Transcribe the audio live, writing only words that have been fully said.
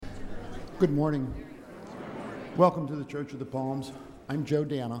Good morning. Welcome to the Church of the Palms. I'm Joe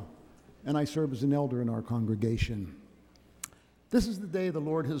Dana, and I serve as an elder in our congregation. This is the day the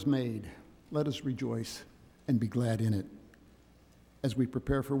Lord has made. Let us rejoice and be glad in it. As we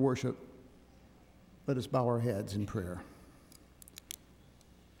prepare for worship, let us bow our heads in prayer.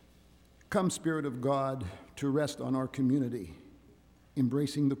 Come, Spirit of God, to rest on our community,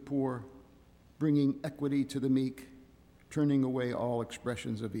 embracing the poor, bringing equity to the meek, turning away all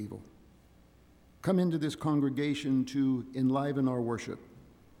expressions of evil. Come into this congregation to enliven our worship,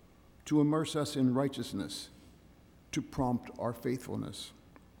 to immerse us in righteousness, to prompt our faithfulness.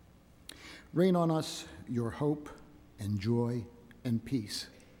 Rain on us your hope and joy and peace,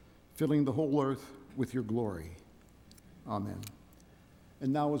 filling the whole earth with your glory. Amen.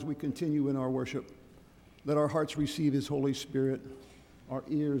 And now as we continue in our worship, let our hearts receive his Holy Spirit, our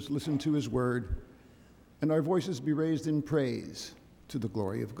ears listen to his word, and our voices be raised in praise to the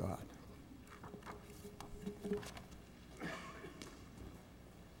glory of God.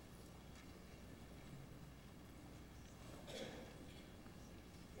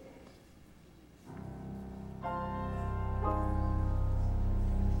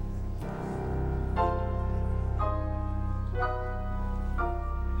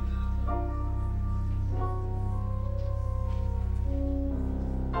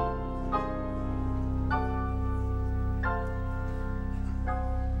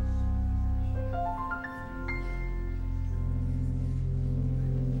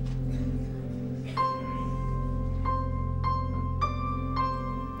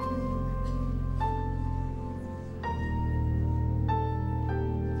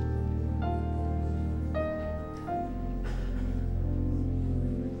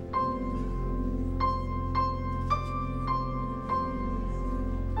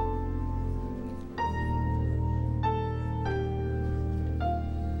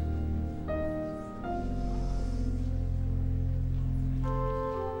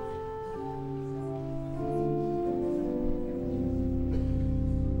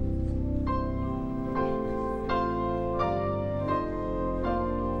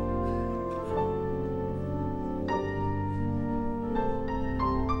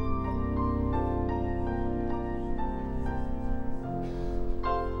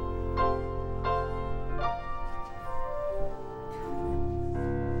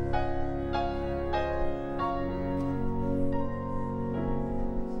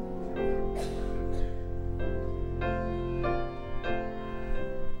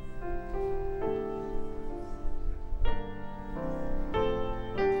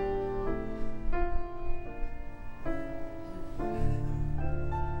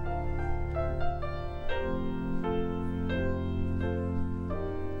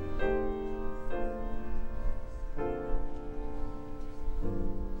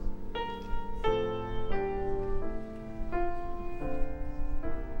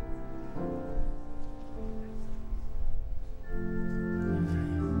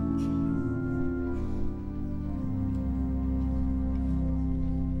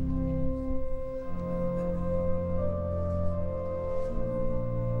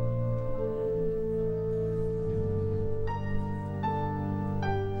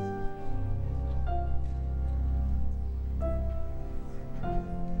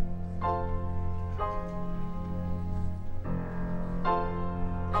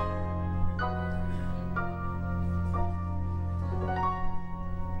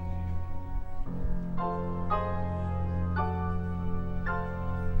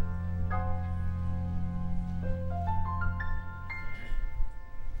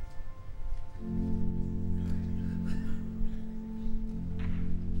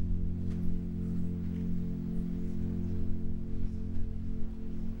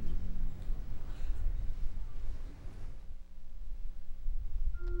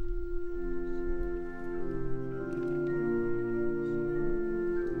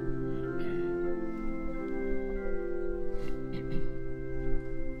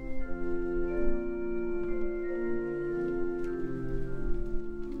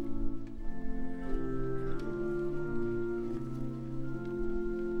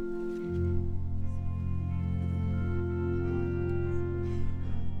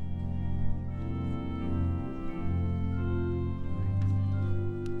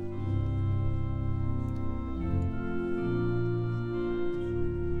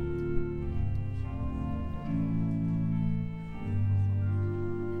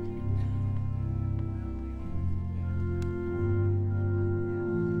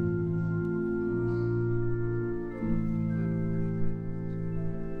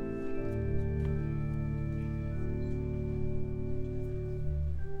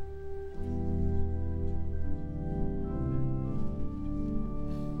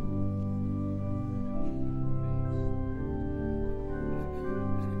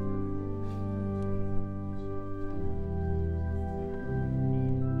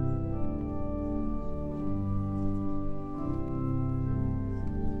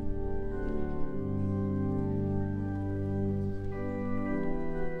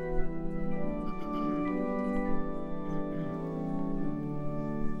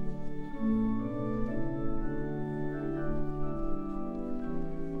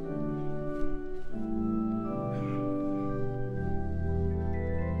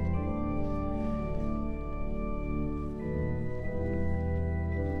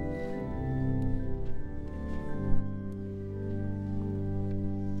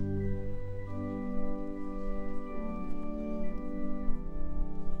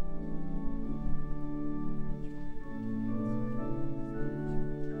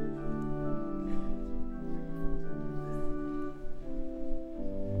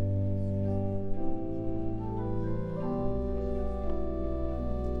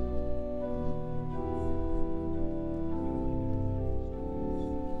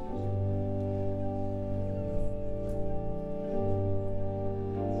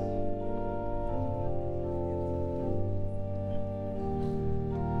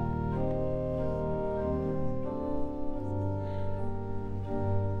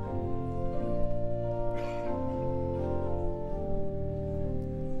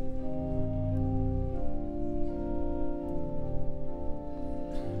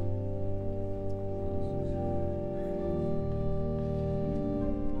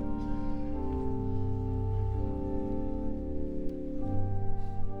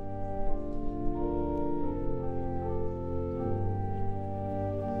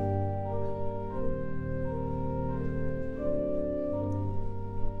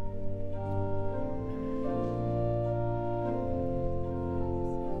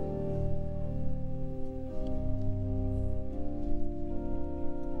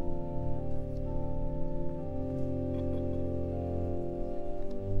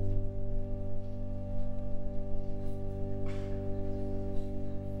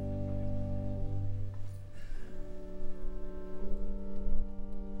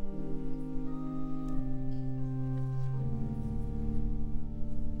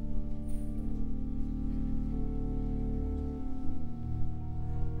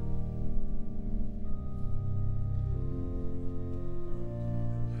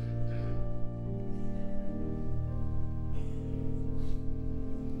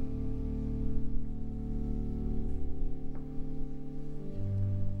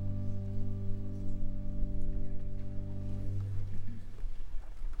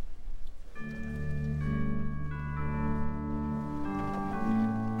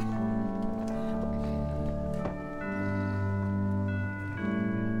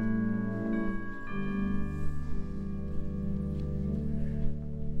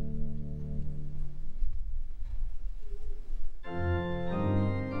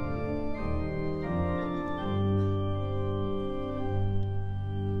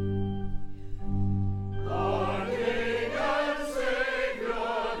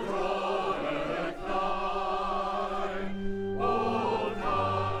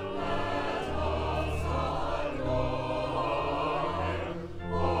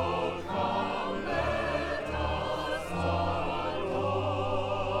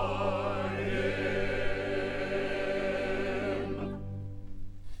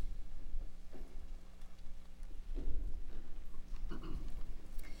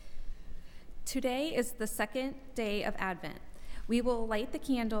 Today is the second day of Advent. We will light the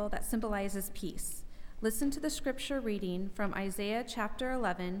candle that symbolizes peace. Listen to the scripture reading from Isaiah chapter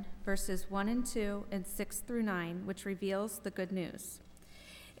 11, verses 1 and 2 and 6 through 9, which reveals the good news.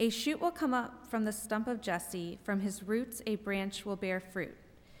 A shoot will come up from the stump of Jesse. From his roots a branch will bear fruit.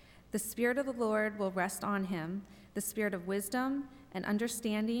 The Spirit of the Lord will rest on him, the Spirit of wisdom and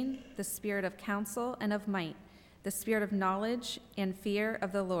understanding, the Spirit of counsel and of might, the Spirit of knowledge and fear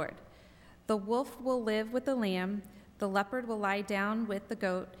of the Lord. The wolf will live with the lamb, the leopard will lie down with the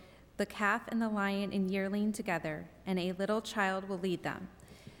goat, the calf and the lion and yearling together, and a little child will lead them.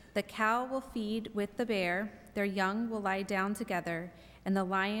 The cow will feed with the bear, their young will lie down together, and the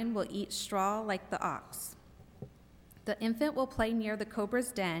lion will eat straw like the ox. The infant will play near the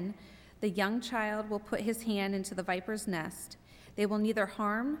cobra's den, the young child will put his hand into the viper's nest. They will neither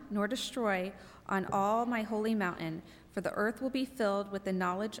harm nor destroy on all my holy mountain, for the earth will be filled with the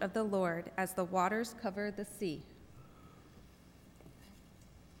knowledge of the Lord as the waters cover the sea.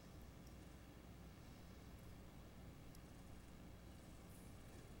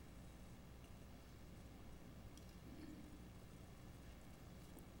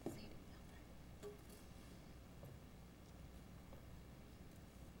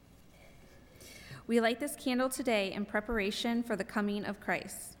 We light this candle today in preparation for the coming of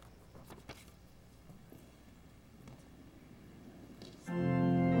Christ.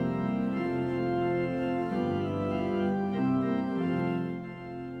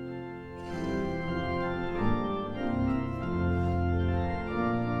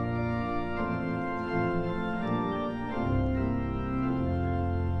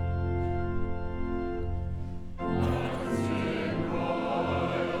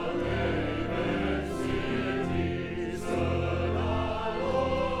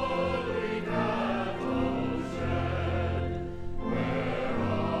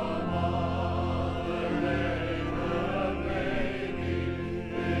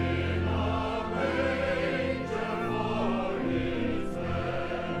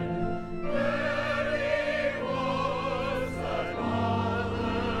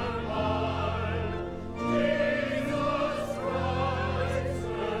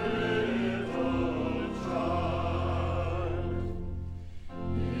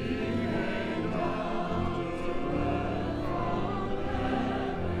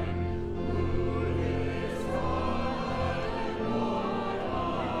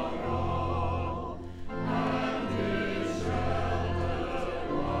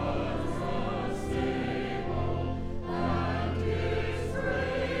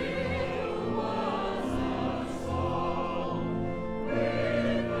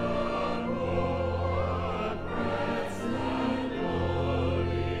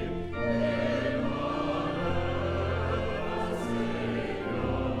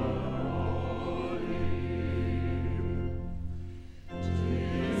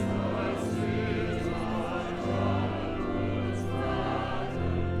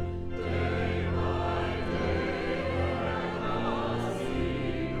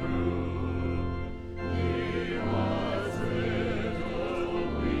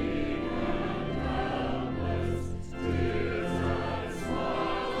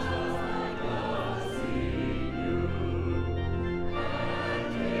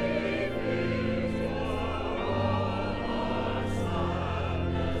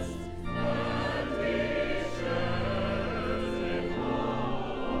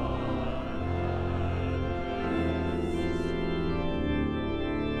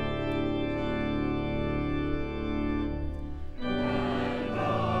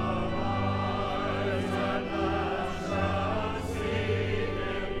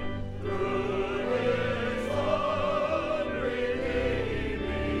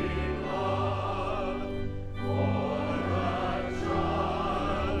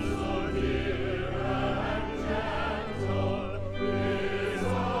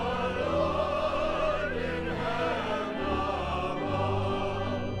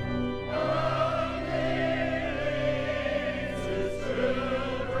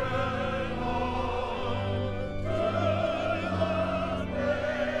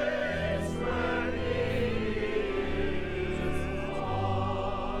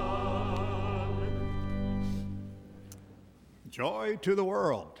 Joy to the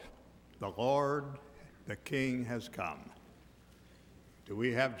world. The Lord, the King, has come. Do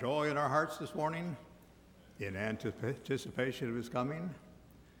we have joy in our hearts this morning in anticipation of his coming?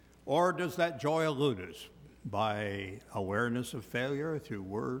 Or does that joy elude us by awareness of failure through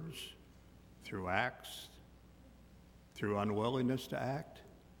words, through acts, through unwillingness to act,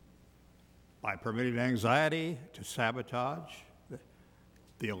 by permitting anxiety to sabotage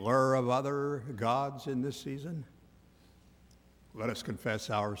the allure of other gods in this season? Let us confess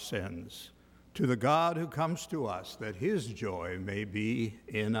our sins to the God who comes to us, that his joy may be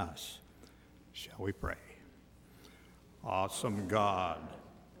in us. Shall we pray? Awesome God,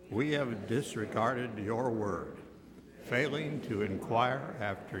 we have disregarded your word, failing to inquire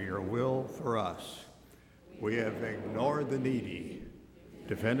after your will for us. We have ignored the needy,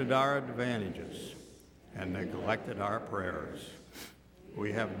 defended our advantages, and neglected our prayers.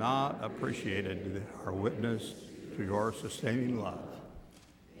 We have not appreciated our witness to your sustaining love.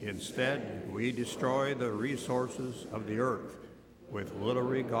 Instead, we destroy the resources of the earth with little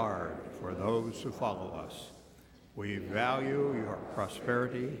regard for those who follow us. We value your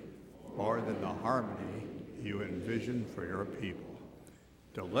prosperity more than the harmony you envision for your people.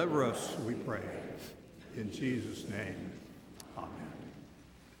 Deliver us, we pray. In Jesus' name, amen.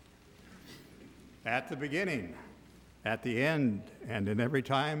 At the beginning, at the end, and in every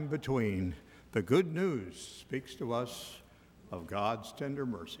time between, the good news speaks to us of God's tender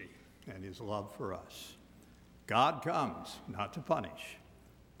mercy and his love for us. God comes not to punish,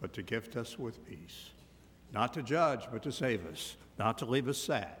 but to gift us with peace. Not to judge, but to save us. Not to leave us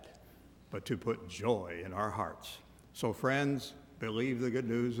sad, but to put joy in our hearts. So friends, believe the good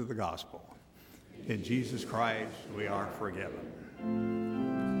news of the gospel. In Jesus Christ, we are forgiven.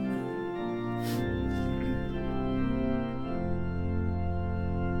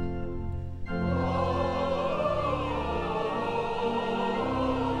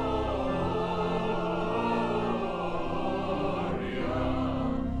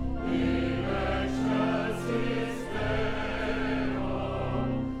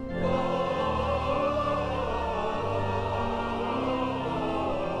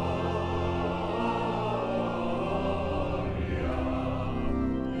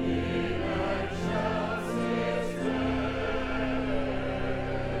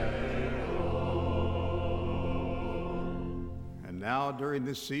 Now, during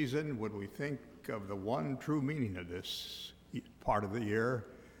this season, when we think of the one true meaning of this part of the year,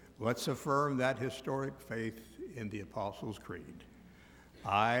 let's affirm that historic faith in the Apostles' Creed.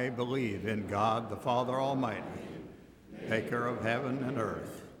 I believe in God the Father Almighty, maker of heaven and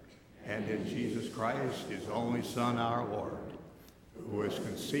earth, and in Jesus Christ, his only Son, our Lord, who was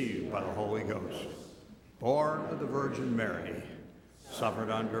conceived by the Holy Ghost, born of the Virgin Mary, suffered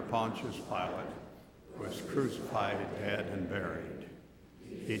under Pontius Pilate, was crucified, dead, and buried.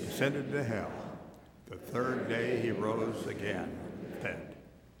 He descended to hell. The third day he rose again, dead.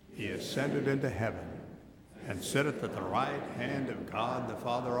 He ascended into heaven and sitteth at the right hand of God the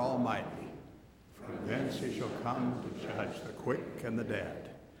Father Almighty. From thence he shall come to judge the quick and the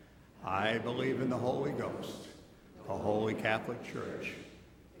dead. I believe in the Holy Ghost, the Holy Catholic Church,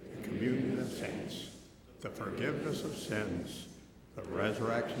 the communion of saints, the forgiveness of sins, the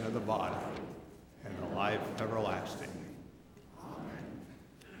resurrection of the body, and the life everlasting. Amen.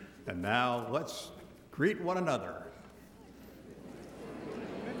 And now let's greet one another.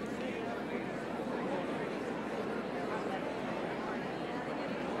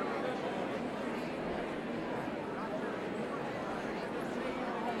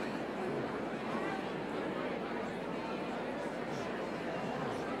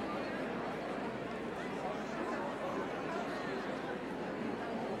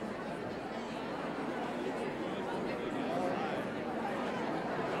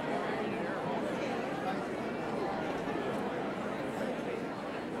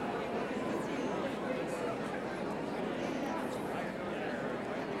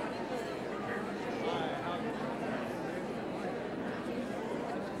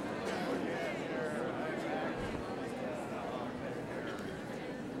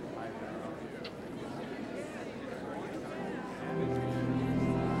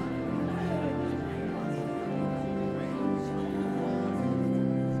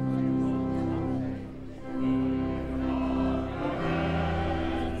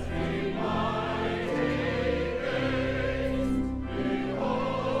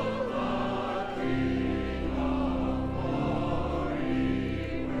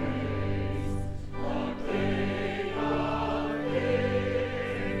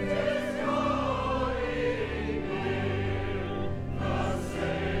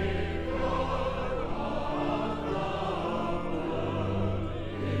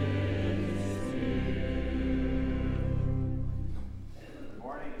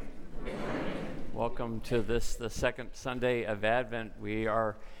 Welcome to the second Sunday of Advent. We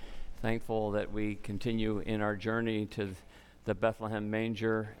are thankful that we continue in our journey to the Bethlehem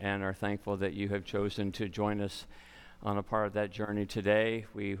manger and are thankful that you have chosen to join us on a part of that journey today.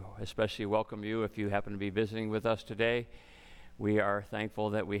 We especially welcome you if you happen to be visiting with us today. we are thankful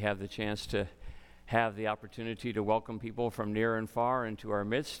that we have the chance to have the opportunity to welcome people from near and far into our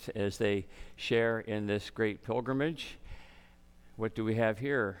midst as they share in this great pilgrimage. What do we have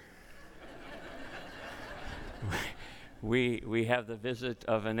here? We have the visit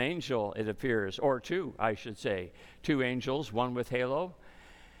of an angel, it appears, or two, I should say. Two angels, one with halo.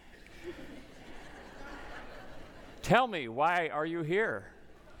 Tell me, why are you here?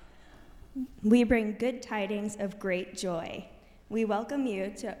 We bring good tidings of great joy. We welcome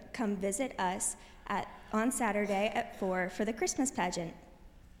you to come visit us on Saturday at 4 for the Christmas pageant.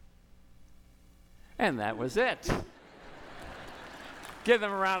 And that was it. Give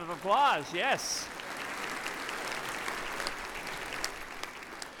them a round of applause, yes.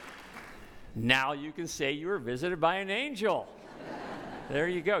 Now you can say you were visited by an angel. There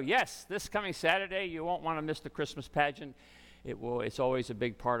you go. Yes, this coming Saturday, you won't want to miss the Christmas pageant. It's always a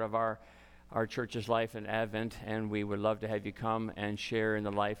big part of our church's life in Advent, and we would love to have you come and share in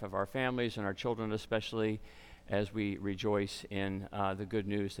the life of our families and our children especially as we rejoice in the good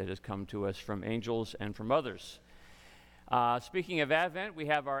news that has come to us from angels and from others. Speaking of Advent, we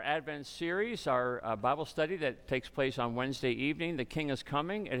have our Advent series, our Bible study that takes place on Wednesday evening. The King is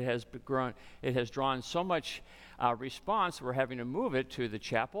Coming. It has drawn so much response, we're having to move it to the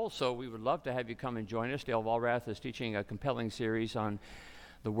chapel. So we would love to have you come and join us. Dale Walrath is teaching a compelling series on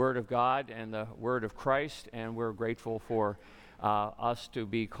the Word of God and the Word of Christ, and we're grateful for us to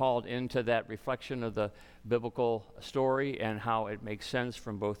be called into that reflection of the biblical story and how it makes sense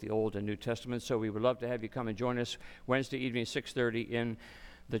from both the Old and New Testament. So we would love to have you come and join us Wednesday evening, 6:30 in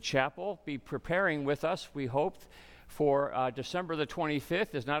the chapel. Be preparing with us, we hope, for December the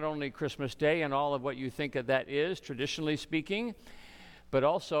 25th is not only Christmas Day and all of what you think of that is, traditionally speaking, but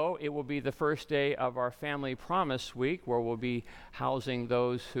also it will be the first day of our Family Promise Week, where we'll be housing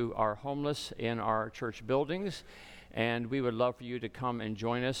those who are homeless in our church buildings. And we would love for you to come and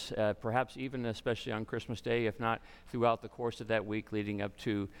join us, perhaps even especially on Christmas Day, if not throughout the course of that week leading up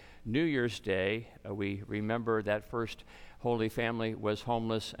to New Year's Day. We remember that first Holy Family was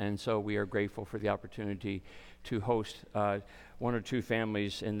homeless, and so we are grateful for the opportunity to host one or two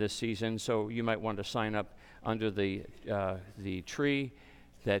families in this season. So you might want to sign up under the tree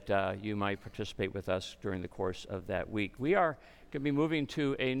that you might participate with us during the course of that week. We are going to be moving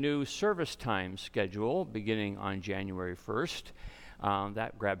to a new service time schedule beginning on January 1st.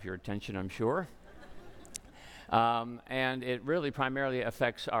 That grabs your attention, I'm sure. And it really primarily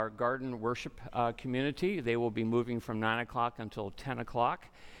affects our garden worship community. They will be moving from 9 o'clock until 10 o'clock.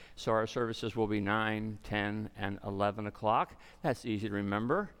 So our services will be 9, 10, and 11 o'clock. That's easy to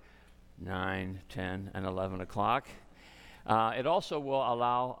remember. 9, 10, and 11 o'clock. It also will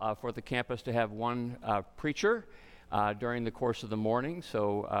allow for the campus to have one preacher during the course of the morning.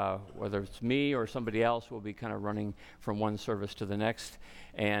 So whether it's me or somebody else, we'll be kind of running from one service to the next,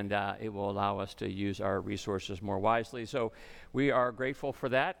 and it will allow us to use our resources more wisely. So we are grateful for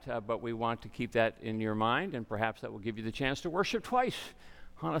that, but we want to keep that in your mind, and perhaps that will give you the chance to worship twice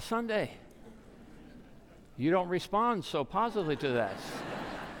on a Sunday. You don't respond so positively to that.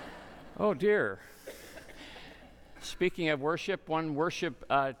 Oh dear. Speaking of worship, one worship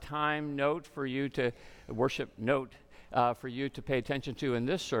time note for you to pay attention to in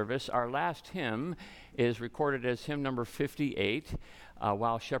this service. Our last hymn is recorded as hymn number 58,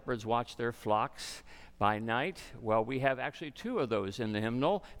 While Shepherds Watch Their Flocks by Night. Well, we have actually two of those in the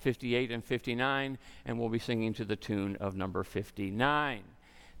hymnal, 58 and 59, and we'll be singing to the tune of number 59.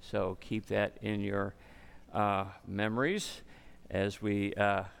 So keep that in your memories as we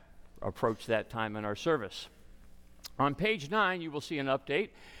approach that time in our service. On page 9, you will see an update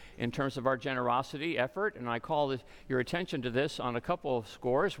in terms of our generosity effort, and I call your attention to this on a couple of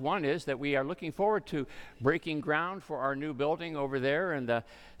scores. One is that we are looking forward to breaking ground for our new building over there in the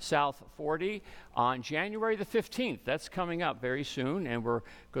South 40 on January the 15th. That's coming up very soon, and we're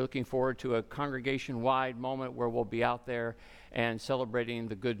looking forward to a congregation-wide moment where we'll be out there and celebrating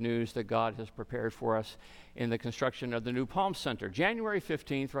the good news that God has prepared for us in the construction of the new Palm Center. January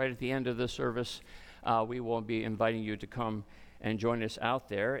 15th, right at the end of the service, we will be inviting you to come and join us out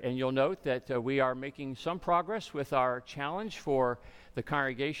there. And you'll note that we are making some progress with our challenge for the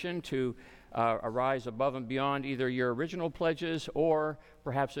congregation to arise above and beyond either your original pledges, or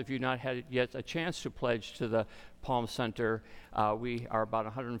perhaps if you've not had yet a chance to pledge to the Palm Center, we are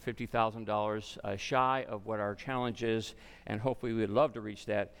about $150,000 shy of what our challenge is, and hopefully we'd love to reach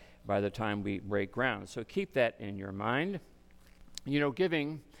that by the time we break ground. So keep that in your mind. You know,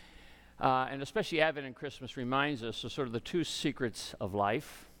 giving, and especially Advent and Christmas, reminds us of sort of the two secrets of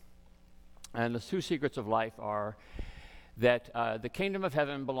life. And the two secrets of life are that the kingdom of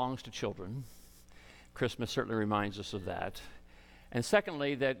heaven belongs to children. Christmas certainly reminds us of that. And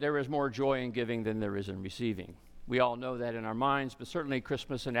secondly, that there is more joy in giving than there is in receiving. We all know that in our minds, but certainly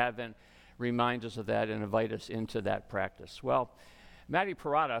Christmas and Advent remind us of that and invite us into that practice. Well, Maddie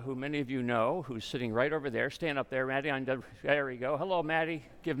Parada, who many of you know, who's sitting right over there, stand up there, Maddie, there we go. Hello, Maddie.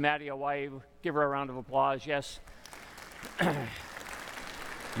 Give Maddie a wave. Give her a round of applause. Yes.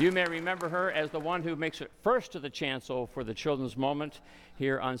 You may remember her as the one who makes it first to the chancel for the children's moment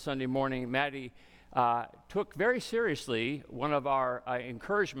here on Sunday morning. Maddie took very seriously one of our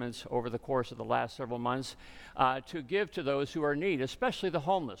encouragements over the course of the last several months to give to those who are in need, especially the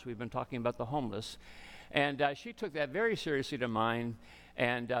homeless. We've been talking about the homeless. And she took that very seriously to mind,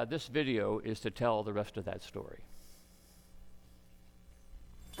 and this video is to tell the rest of that story.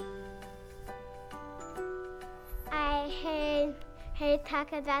 I heard her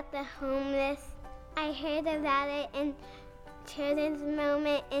talk about the homeless. I heard about it in Children's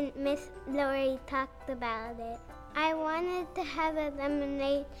Moment, and Miss Lori talked about it. I wanted to have a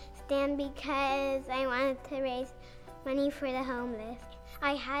lemonade stand because I wanted to raise money for the homeless.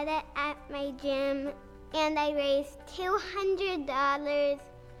 I had it at my gym, and I raised $200.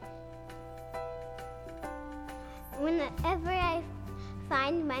 Whenever I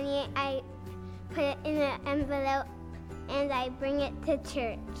find money, I put it in an envelope and I bring it to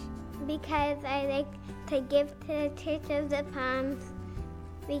church because I like to give to the Church of the Palms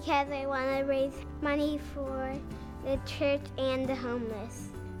because I want to raise money for the church and the homeless.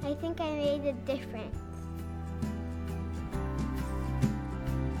 I think I made a difference.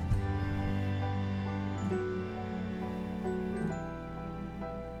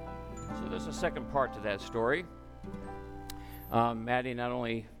 There's a second part to that story. Maddie not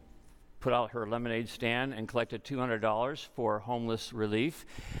only put out her lemonade stand and collected $200 for homeless relief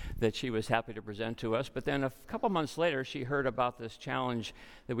that she was happy to present to us, but then a couple months later she heard about this challenge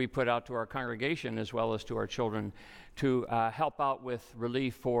that we put out to our congregation as well as to our children to help out with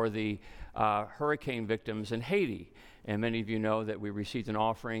relief for the hurricane victims in Haiti. And many of you know that we received an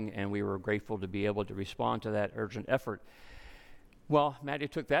offering and we were grateful to be able to respond to that urgent effort. Well, Maddie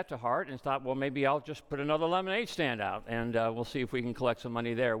took that to heart and thought, well, maybe I'll just put another lemonade stand out and we'll see if we can collect some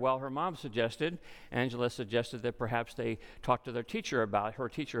money there. Well, her mom suggested, Angela suggested that perhaps they talk to her teacher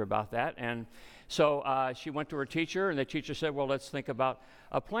about that. And so she went to her teacher and the teacher said, well, let's think about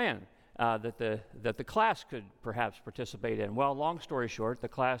a plan that the class could perhaps participate in. Well, long story short, the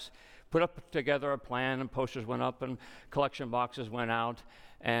class put up together a plan and posters went up and collection boxes went out.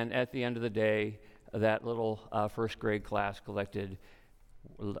 And at the end of the day, that little first grade class collected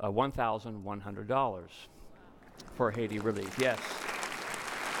 $1,100 for Haiti relief. Yes.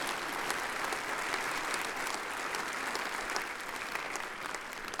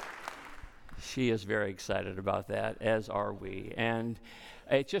 She is very excited about that, as are we. And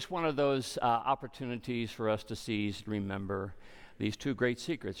it's just one of those opportunities for us to seize, remember these two great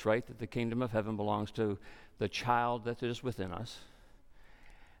secrets, right? That the kingdom of heaven belongs to the child that is within us,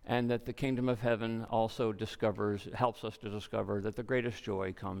 and that the kingdom of heaven also helps us to discover that the greatest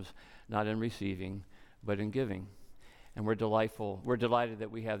joy comes not in receiving, but in giving. And we're delighted that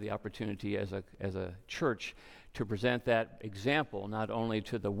we have the opportunity as a church to present that example not only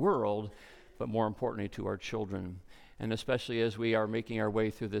to the world, but more importantly to our children. And especially as we are making our way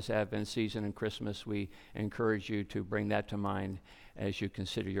through this Advent season and Christmas, we encourage you to bring that to mind as you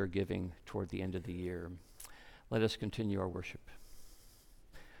consider your giving toward the end of the year. Let us continue our worship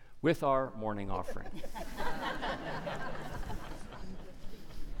with our morning offering.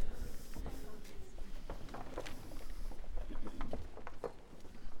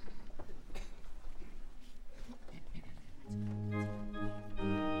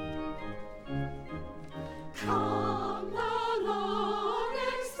 Come, the long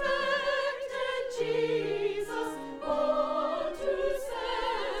expected Jesus, born to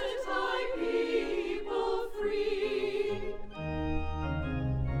set thy people free.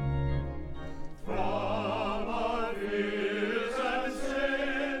 From our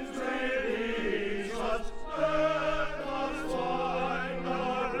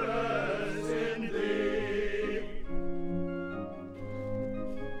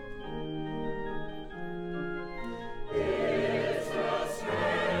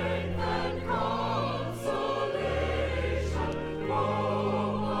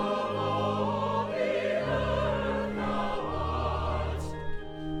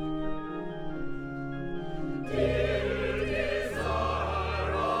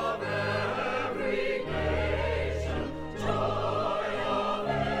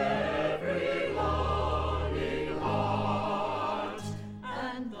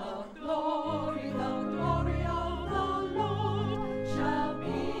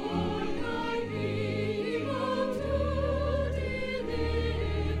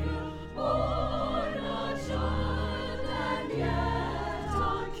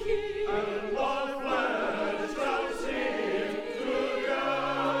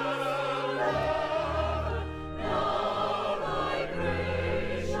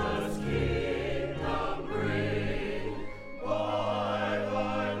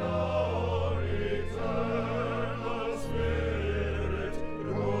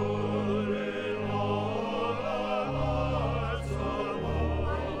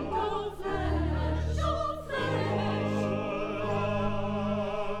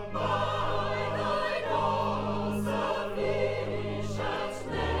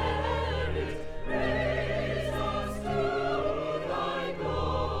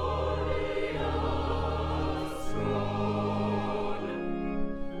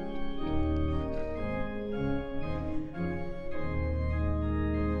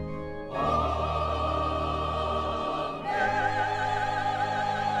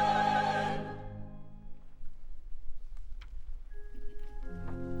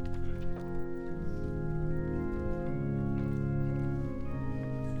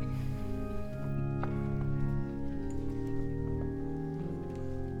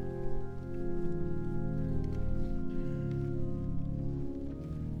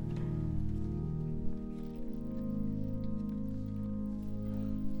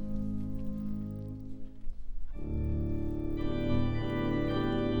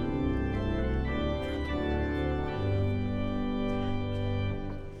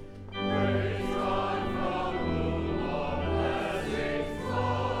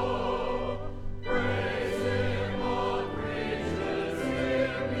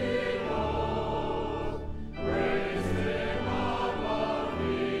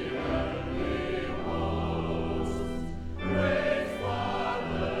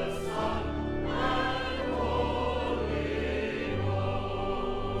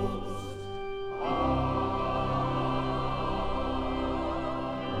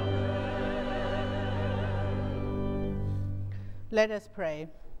Let us pray.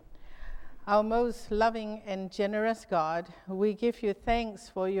 Our most loving and generous God, we give you thanks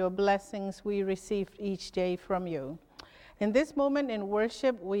for your blessings we receive each day from you. In this moment in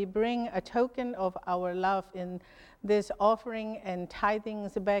worship, we bring a token of our love in this offering and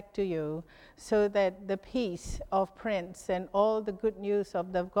tithings back to you, so that the peace of Prince and all the good news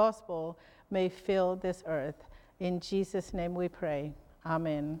of the gospel may fill this earth. In Jesus' name we pray.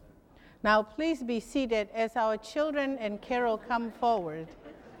 Amen. Now please be seated as our children and Carol come forward.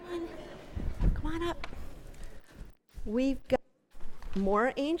 Come on up. We've got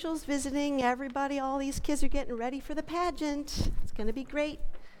more angels visiting everybody. All these kids are getting ready for the pageant. It's going to be great.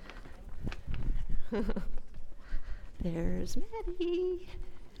 There's Maddie.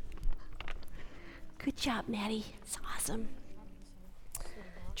 Good job, Maddie. It's awesome.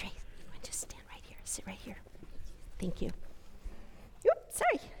 Trey, you want to just stand right here. Sit right here. Thank you. Oops,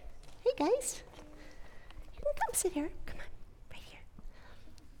 sorry. Hey, guys. You can come sit here. Come on. Right here.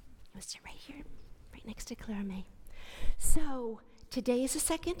 You want to sit right here, right next to Clara May. So, today is the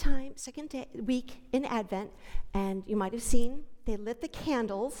second week in Advent, and you might have seen they lit the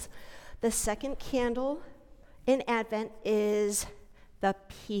candles. The second candle in Advent is the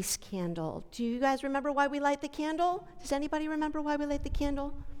peace candle. Do you guys remember why we light the candle? Does anybody remember why we light the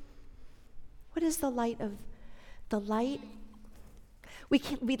candle? What is the light of the light?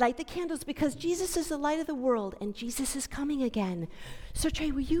 We light the candles because Jesus is the light of the world, and Jesus is coming again. So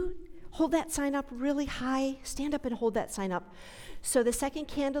Trey, will you hold that sign up really high? Stand up and hold that sign up. So the second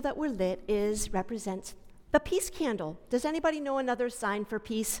candle that we're lit represents the peace candle. Does anybody know another sign for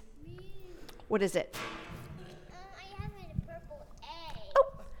peace? Me. What is it? I have a purple A.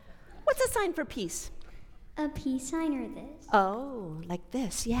 Oh, what's a sign for peace? A peace sign or this? Oh, like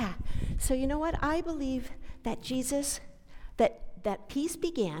this, yeah. So you know what? I believe that that peace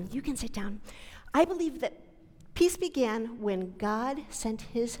began. You can sit down. I believe that peace began when God sent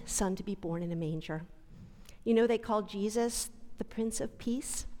his son to be born in a manger. You know, they called Jesus the Prince of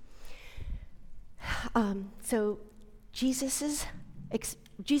Peace. So Jesus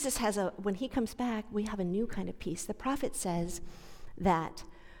has when he comes back, we have a new kind of peace. The prophet says that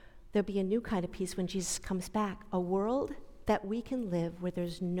there'll be a new kind of peace when Jesus comes back, a world that we can live where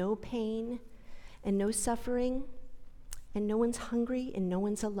there's no pain and no suffering and no one's hungry and no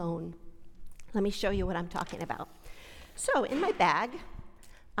one's alone. Let me show you what I'm talking about. So in my bag,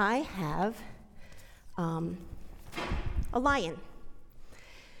 I have a lion.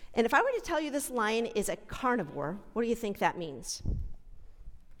 And if I were to tell you this lion is a carnivore, what do you think that means?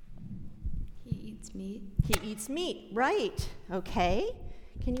 He eats meat. He eats meat, right. Okay.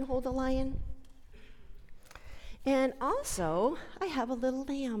 Can you hold the lion? And also, I have a little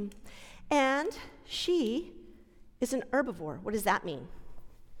lamb. And she is an herbivore. What does that mean?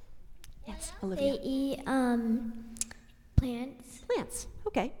 Yes, Olivia. They eat plants. Plants,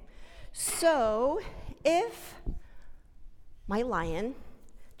 okay. So if my lion,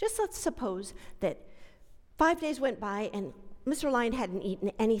 just let's suppose that 5 days went by and Mr. Lion hadn't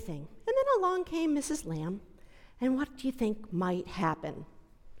eaten anything. And then along came Mrs. Lamb. And what do you think might happen?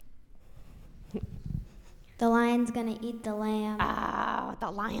 The lion's gonna eat the lamb. Ah, the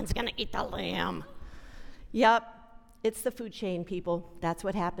lion's gonna eat the lamb. Yep, it's the food chain, people. That's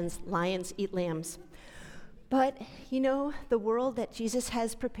what happens. Lions eat lambs. But, you know, the world that Jesus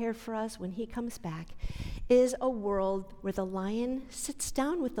has prepared for us when he comes back is a world where the lion sits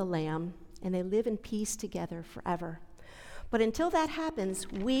down with the lamb and they live in peace together forever. But until that happens,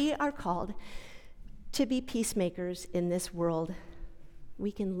 we are called to be peacemakers in this world.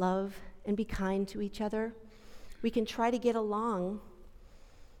 We can love and be kind to each other. We can try to get along,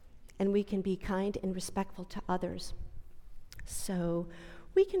 and we can be kind and respectful to others. So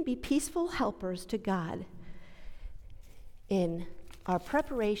we can be peaceful helpers to God in our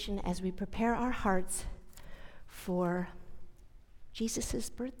preparation as we prepare our hearts for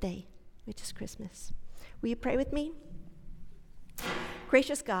Jesus' birthday, which is Christmas. Will you pray with me?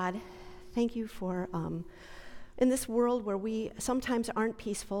 Gracious God, thank you for, in this world where we sometimes aren't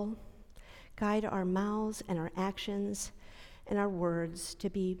peaceful, guide our mouths and our actions and our words to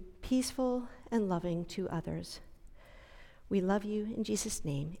be peaceful and loving to others. We love you in Jesus'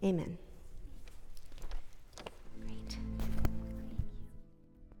 name. Amen. Great.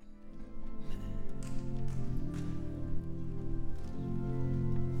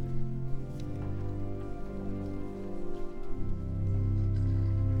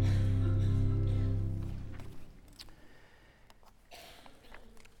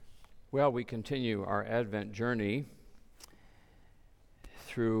 Well, we continue our Advent journey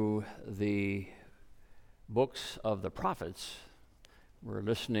through the books of the prophets. We're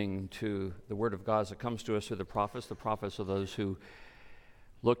listening to the word of God that comes to us through the prophets. The prophets are those who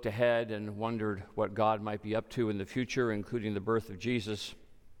looked ahead and wondered what God might be up to in the future, including the birth of Jesus.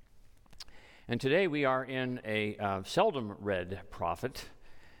 And today we are in a seldom read prophet,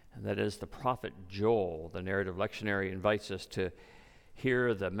 and that is the prophet Joel. The narrative lectionary invites us to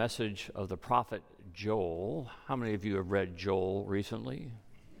hear the message of the prophet Joel. How many of you have read Joel recently?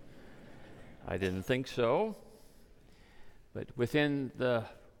 I didn't think so. But within the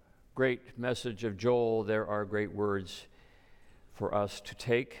great message of Joel, there are great words for us to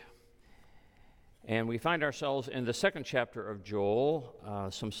take. And we find ourselves in the second chapter of Joel,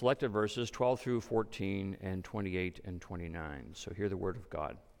 some selected verses, 12 through 14 and 28 and 29. So hear the word of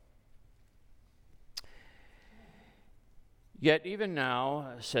God. Yet even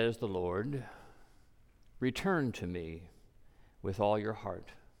now, says the Lord, return to me with all your heart,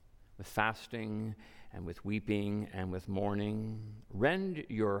 with fasting and with weeping and with mourning. Rend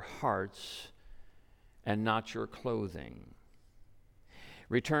your hearts and not your clothing.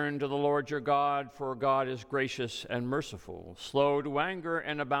 Return to the Lord your God, for God is gracious and merciful, slow to anger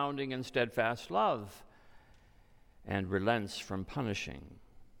and abounding in steadfast love, and relents from punishing.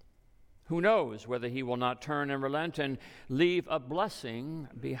 Who knows whether he will not turn and relent and leave a blessing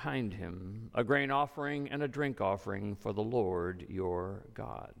behind him, a grain offering and a drink offering for the Lord your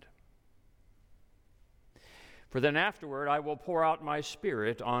God. For then afterward I will pour out my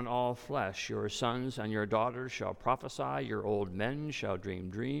spirit on all flesh. Your sons and your daughters shall prophesy, your old men shall dream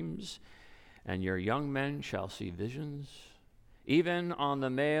dreams, and your young men shall see visions. Even on the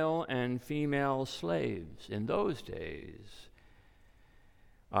male and female slaves in those days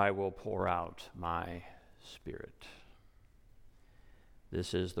I will pour out my spirit.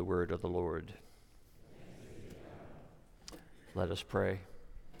 This is the word of the Lord. Let us pray.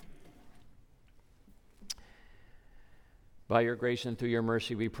 By your grace and through your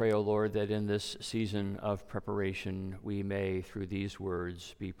mercy, we pray, O Lord, that in this season of preparation, we may, through these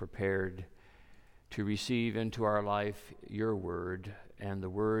words, be prepared to receive into our life your word and the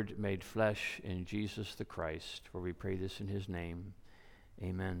word made flesh in Jesus the Christ. For we pray this in his name.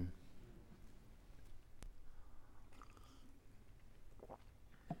 Amen.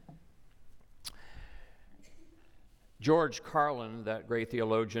 George Carlin, that great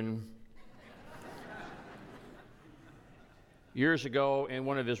theologian, years ago in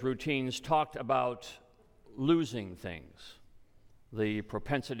one of his routines talked about losing things, the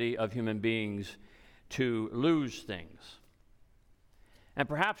propensity of human beings to lose things. And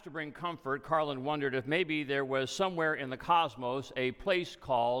perhaps to bring comfort, Carlin wondered if maybe there was somewhere in the cosmos a place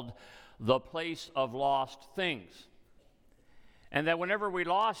called the place of lost things. And that whenever we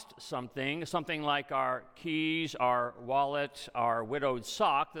lost something like our keys, our wallet, our widowed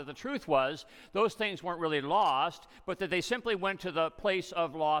sock, that the truth was those things weren't really lost, but that they simply went to the place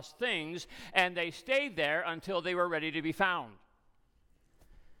of lost things, and they stayed there until they were ready to be found.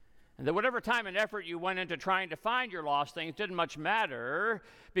 And that whatever time and effort you went into trying to find your lost things didn't much matter,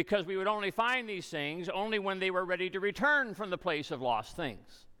 because we would only find these things only when they were ready to return from the place of lost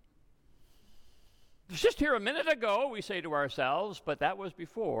things. It was just here a minute ago, we say to ourselves, but that was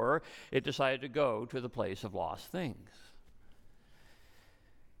before it decided to go to the place of lost things.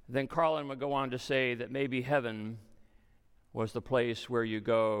 Then Carlin would go on to say that maybe heaven was the place where you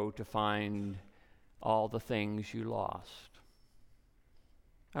go to find all the things you lost.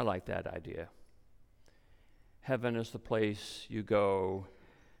 I like that idea. Heaven is the place you go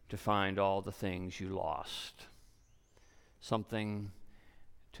to find all the things you lost. Something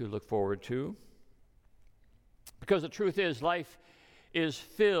to look forward to. Because the truth is, life is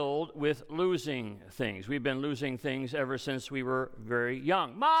filled with losing things. We've been losing things ever since we were very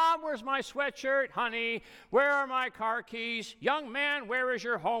young. Mom, where's my sweatshirt? Honey, where are my car keys? Young man, where is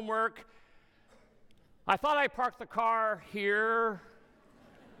your homework? I thought I parked the car here.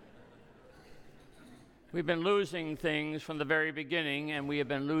 We've been losing things from the very beginning, and we have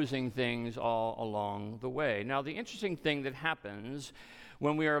been losing things all along the way. Now, the interesting thing that happens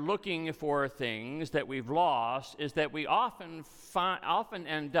when we are looking for things that we've lost is that we often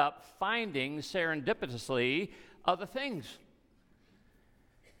end up finding serendipitously other things.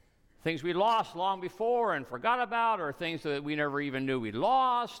 Things we lost long before and forgot about, or things that we never even knew we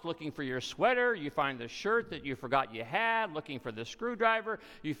lost. Looking for your sweater, you find the shirt that you forgot you had. Looking for the screwdriver,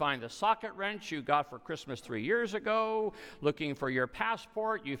 you find the socket wrench you got for Christmas 3 years ago. Looking for your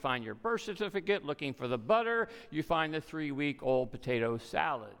passport, you find your birth certificate. Looking for the butter, you find the 3-week-old potato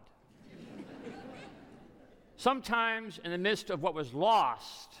salad. Sometimes in the midst of what was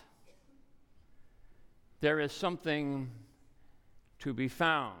lost, there is something to be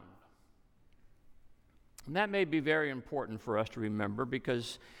found. And that may be very important for us to remember,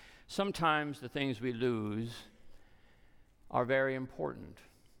 because sometimes the things we lose are very important.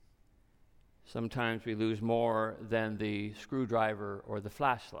 Sometimes we lose more than the screwdriver or the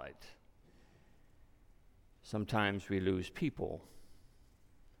flashlight. Sometimes we lose people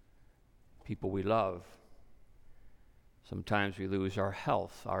we love. Sometimes we lose our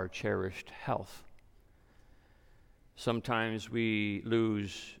health, our cherished health. Sometimes we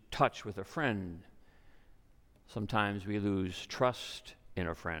lose touch with a friend. Sometimes we lose trust in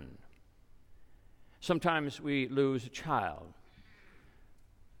a friend. Sometimes we lose a child.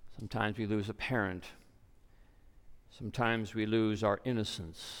 Sometimes we lose a parent. Sometimes we lose our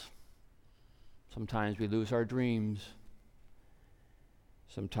innocence. Sometimes we lose our dreams.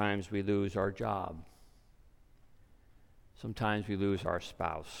 Sometimes we lose our job. Sometimes we lose our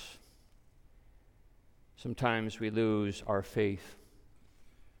spouse. Sometimes we lose our faith.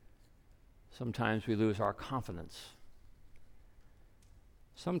 Sometimes we lose our confidence.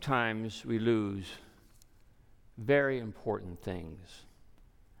 Sometimes we lose very important things.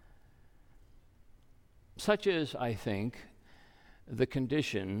 Such is, I think, the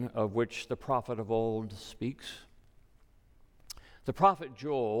condition of which the prophet of old speaks. The prophet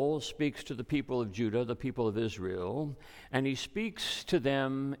Joel speaks to the people of Judah, the people of Israel, and he speaks to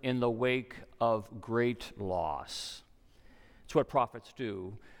them in the wake of great loss. It's what prophets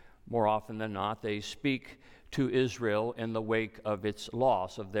do. More often than not, they speak to Israel in the wake of its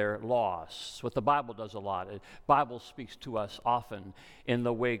loss, of their loss. It's what the Bible does a lot. The Bible speaks to us often in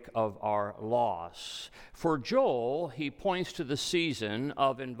the wake of our loss. For Joel, he points to the season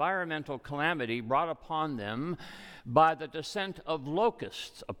of environmental calamity brought upon them by the descent of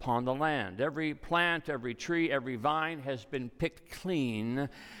locusts upon the land. Every plant, every tree, every vine has been picked clean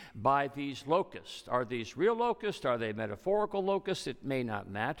by these locusts. Are these real locusts? Are they metaphorical locusts? It may not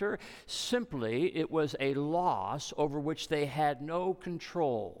matter. Simply, it was a loss over which they had no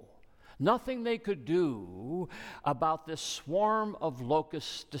control. Nothing they could do about this swarm of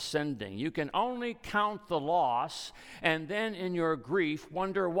locusts descending. You can only count the loss and then in your grief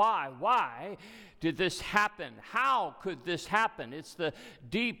wonder why. Why did this happen? How could this happen? It's the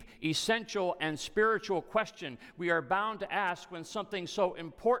deep, essential, and spiritual question we are bound to ask when something so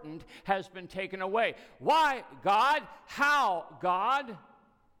important has been taken away. Why, God? How, God?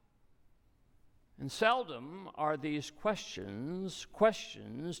 And seldom are these questions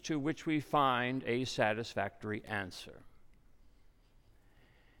to which we find a satisfactory answer.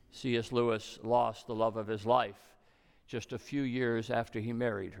 C.S. Lewis lost the love of his life just a few years after he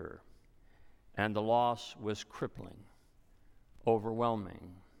married her, and the loss was crippling,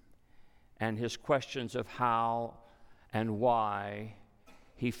 overwhelming, and his questions of how and why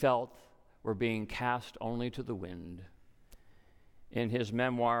he felt were being cast only to the wind. In his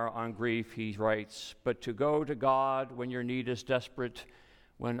memoir on grief, he writes, "But to go to God when your need is desperate,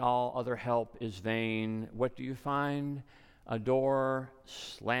 when all other help is vain, what do you find? A door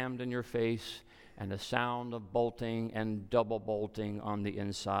slammed in your face and a sound of bolting and double bolting on the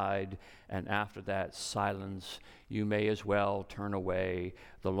inside, and after that, silence. You may as well turn away.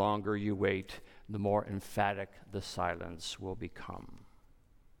 The longer you wait, the more emphatic the silence will become."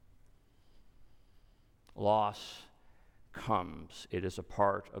 Loss comes. It is a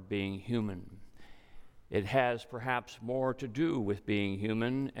part of being human. It has perhaps more to do with being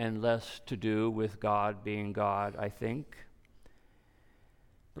human and less to do with God being God, I think.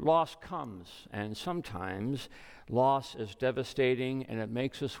 But loss comes, and sometimes loss is devastating, and it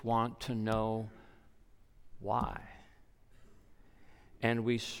makes us want to know why. And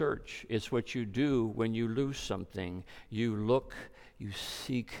we search. It's what you do when you lose something. You look, you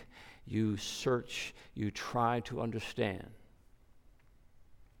seek, you search, you try to understand.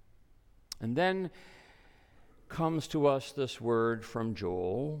 And then comes to us this word from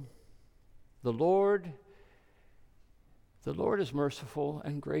Joel. The Lord is merciful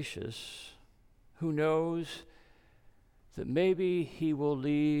and gracious, who knows that maybe he will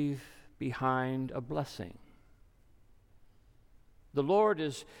leave behind a blessing. The Lord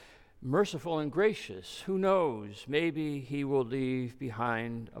is merciful and gracious. Who knows? Maybe he will leave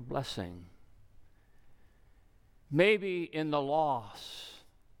behind a blessing. Maybe in the loss,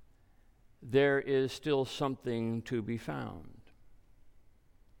 there is still something to be found.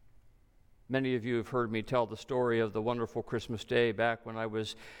 Many of you have heard me tell the story of the wonderful Christmas day back when I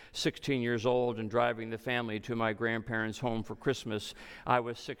was 16 years old and driving the family to my grandparents' home for Christmas. I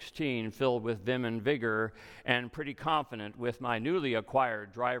was 16, filled with vim and vigor, and pretty confident with my newly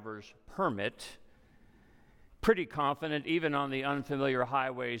acquired driver's permit. pretty confident, even on the unfamiliar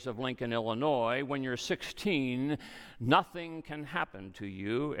highways of Lincoln, Illinois, when you're 16, nothing can happen to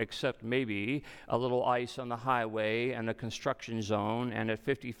you except maybe a little ice on the highway and a construction zone, and at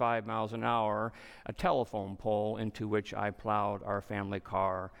 55 miles an hour, a telephone pole into which I plowed our family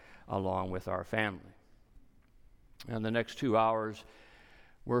car along with our family. And the next 2 hours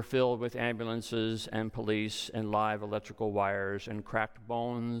were filled with ambulances and police and live electrical wires and cracked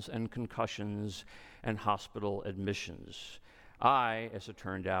bones and concussions and hospital admissions. I, as it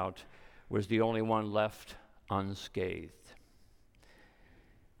turned out, was the only one left unscathed.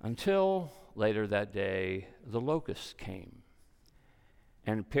 Until later that day, the locusts came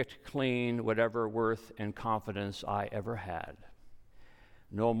and picked clean whatever worth and confidence I ever had.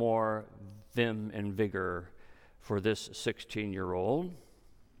 No more vim and vigor for this 16-year-old.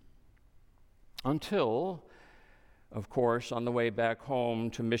 Until, of course, on the way back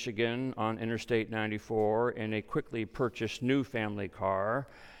home to Michigan on Interstate 94 in a quickly purchased new family car,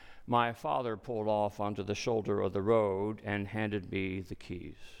 my father pulled off onto the shoulder of the road and handed me the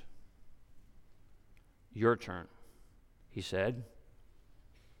keys. "Your turn," he said.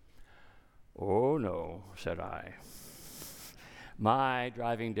 "Oh, no," said I. "My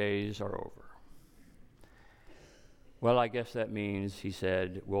driving days are over." "Well, I guess that means," he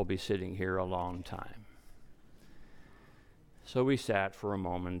said, "we'll be sitting here a long time." So we sat for a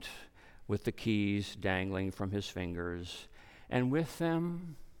moment with the keys dangling from his fingers, and with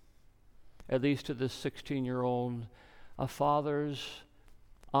them, at least to this 16-year-old, a father's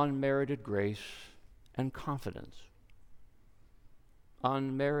unmerited grace and confidence.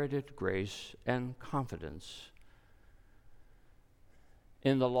 Unmerited grace and confidence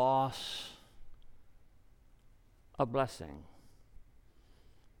in the loss, a blessing.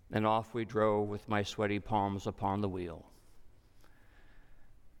 And off we drove with my sweaty palms upon the wheel.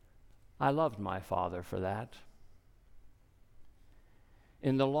 I loved my father for that.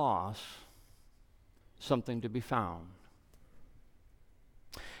 In the loss, something to be found.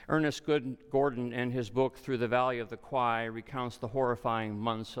 Ernest Gordon, in his book Through the Valley of the Kwai, recounts the horrifying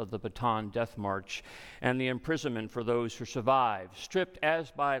months of the Bataan Death March and the imprisonment for those who survived. Stripped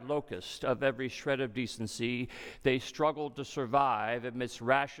as by locusts of every shred of decency, they struggled to survive amidst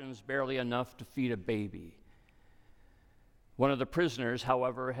rations barely enough to feed a baby. One of the prisoners,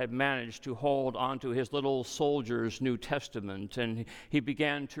 however, had managed to hold onto his little soldier's New Testament, and he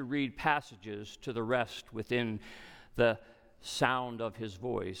began to read passages to the rest within the sound of his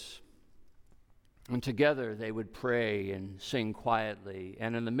voice. And together they would pray and sing quietly.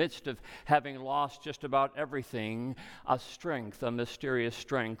 And in the midst of having lost just about everything, a strength, a mysterious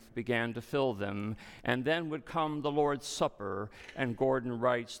strength, began to fill them. And then would come the Lord's Supper, and Gordon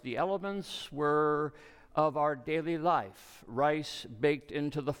writes, the elements were of our daily life: rice baked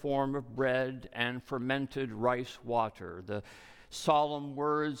into the form of bread and fermented rice water. The solemn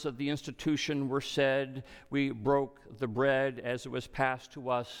words of the institution were said. We broke the bread as it was passed to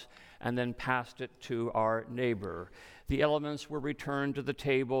us and then passed it to our neighbor. The elements were returned to the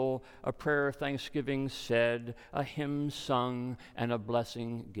table, a prayer of thanksgiving said, a hymn sung, and a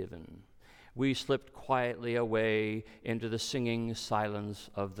blessing given. We slipped quietly away into the singing silence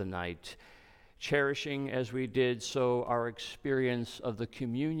of the night, cherishing as we did so our experience of the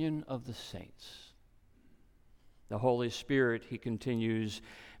communion of the saints. The Holy Spirit, he continues,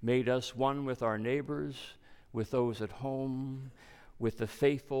 made us one with our neighbors, with those at home, with the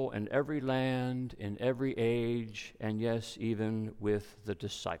faithful in every land, in every age, and yes, even with the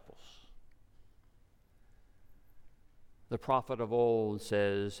disciples. The prophet of old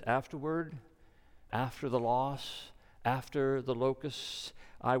says, afterward, after the loss, after the locusts,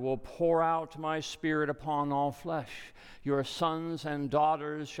 I will pour out my spirit upon all flesh. Your sons and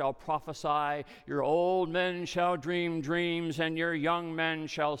daughters shall prophesy, your old men shall dream dreams, and your young men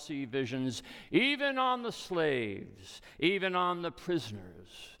shall see visions. Even on the slaves, even on the prisoners,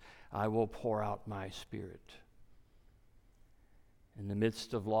 I will pour out my spirit. In the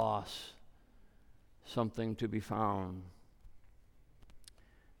midst of loss, something to be found.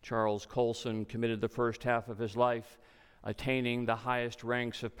 Charles Colson committed the first half of his life attaining the highest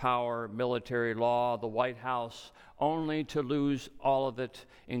ranks of power, military law, the White House, only to lose all of it,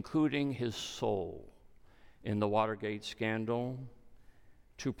 including his soul, in the Watergate scandal.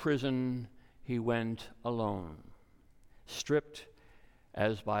 To prison he went alone, stripped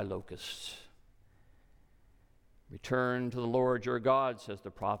as by locusts. Return to the Lord your God, says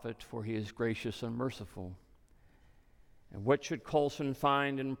the prophet, for he is gracious and merciful. And what should Colson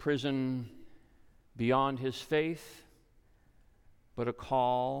find in prison beyond his faith but a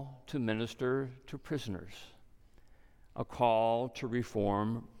call to minister to prisoners, a call to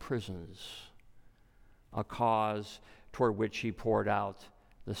reform prisons, a cause toward which he poured out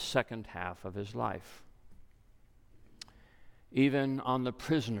the second half of his life. Even on the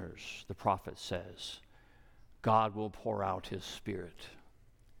prisoners, the prophet says, God will pour out his Spirit.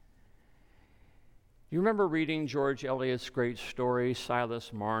 You remember reading George Eliot's great story,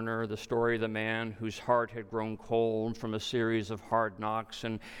 Silas Marner, the story of the man whose heart had grown cold from a series of hard knocks,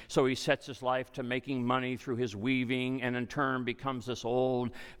 and so he sets his life to making money through his weaving, and in turn becomes this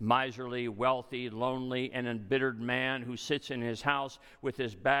old, miserly, wealthy, lonely, and embittered man who sits in his house with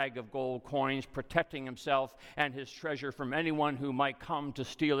his bag of gold coins, protecting himself and his treasure from anyone who might come to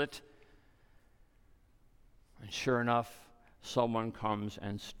steal it. And sure enough, someone comes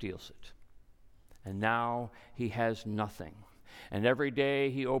and steals it. And now he has nothing. And every day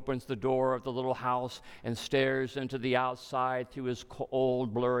he opens the door of the little house and stares into the outside through his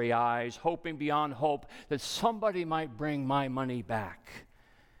old, blurry eyes, hoping beyond hope that somebody might bring my money back.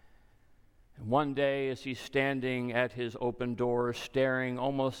 And one day, as he's standing at his open door, staring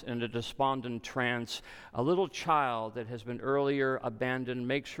almost in a despondent trance, a little child that has been earlier abandoned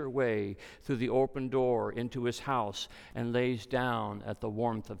makes her way through the open door into his house and lays down at the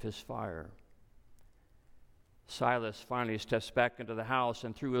warmth of his fire. Silas finally steps back into the house,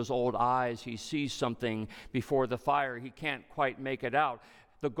 and through his old eyes, he sees something before the fire. He can't quite make it out.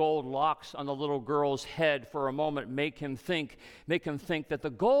 The gold locks on the little girl's head for a moment make him think that the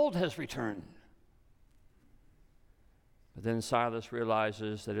gold has returned. But then Silas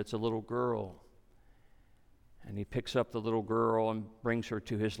realizes that it's a little girl, and he picks up the little girl and brings her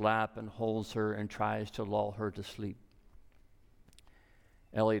to his lap and holds her and tries to lull her to sleep.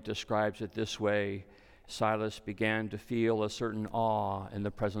 Eliot describes it this way: Silas began to feel a certain awe in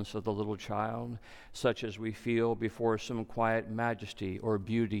the presence of the little child, such as we feel before some quiet majesty or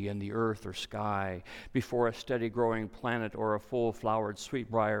beauty in the earth or sky, before a steady growing planet or a full-flowered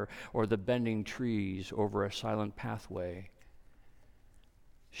sweetbriar or the bending trees over a silent pathway.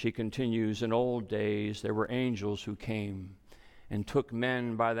 She continues, in old days there were angels who came and took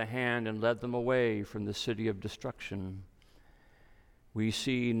men by the hand and led them away from the city of destruction. We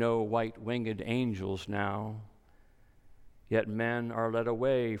see no white-winged angels now, yet men are led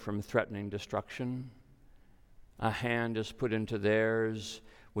away from threatening destruction. A hand is put into theirs,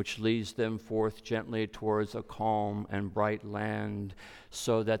 which leads them forth gently towards a calm and bright land,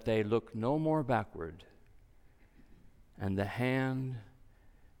 so that they look no more backward. And the hand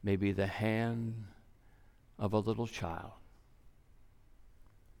may be the hand of a little child.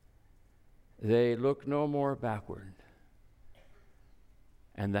 They look no more backward.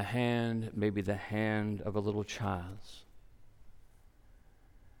 And the hand may be the hand of a little child's.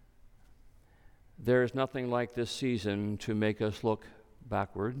 There is nothing like this season to make us look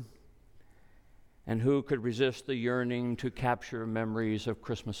backward. And who could resist the yearning to capture memories of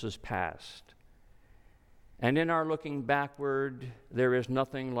Christmases past? And in our looking backward, there is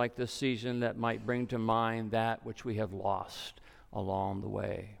nothing like this season that might bring to mind that which we have lost along the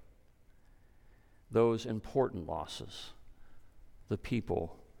way. Those important losses. The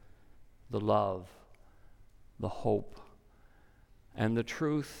people, the love, the hope, and the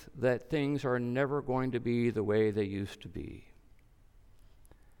truth that things are never going to be the way they used to be.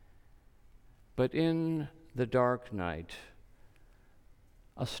 But in the dark night,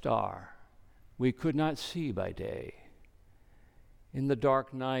 a star we could not see by day. In the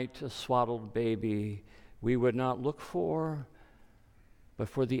dark night, a swaddled baby we would not look for, but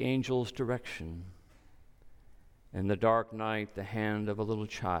for the angel's direction. In the dark night, the hand of a little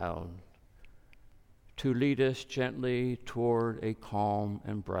child to lead us gently toward a calm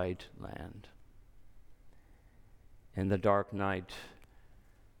and bright land. In the dark night,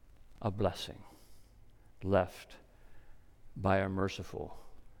 a blessing left by a merciful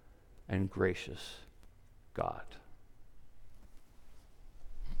and gracious God.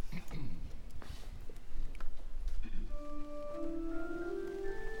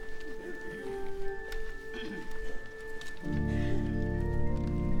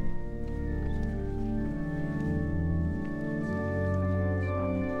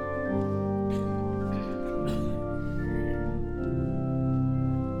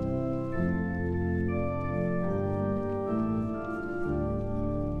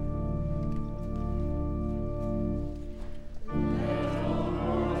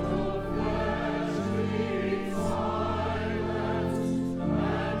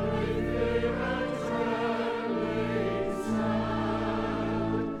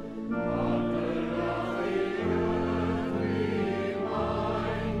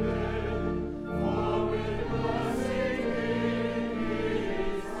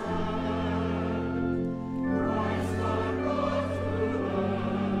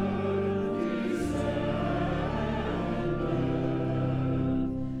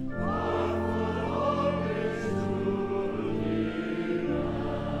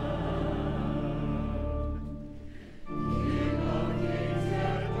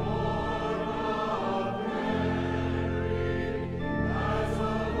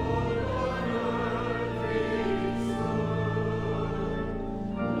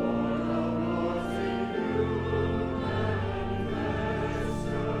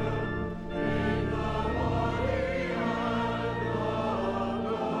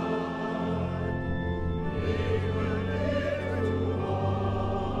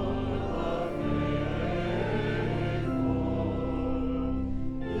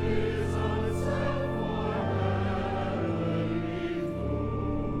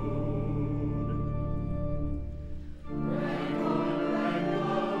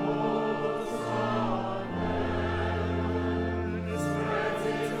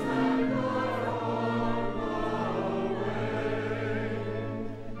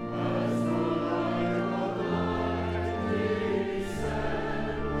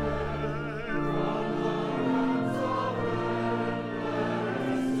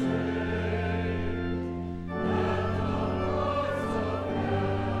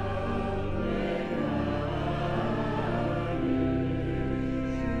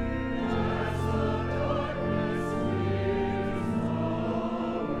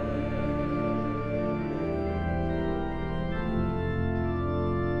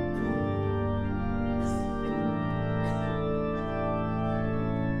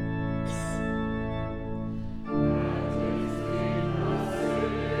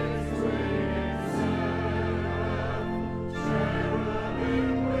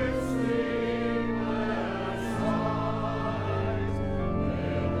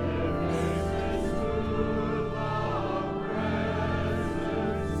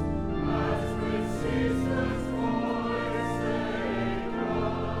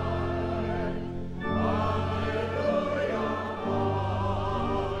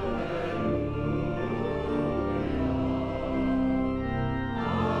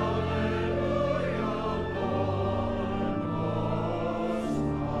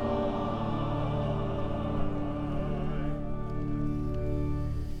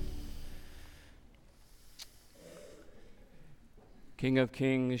 King of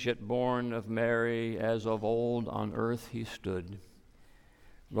kings, yet born of Mary, as of old on earth he stood.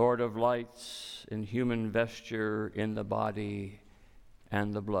 Lord of lights, in human vesture, in the body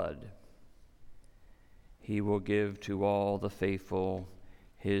and the blood. He will give to all the faithful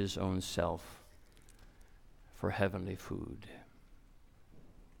his own self for heavenly food.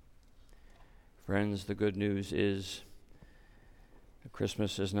 Friends, the good news is that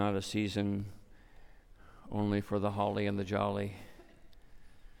Christmas is not a season only for the holly and the jolly.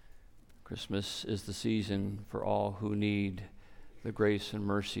 Christmas is the season for all who need the grace and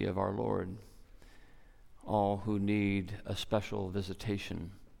mercy of our Lord, all who need a special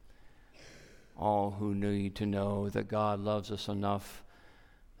visitation, all who need to know that God loves us enough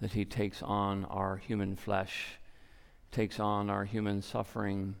that he takes on our human flesh, takes on our human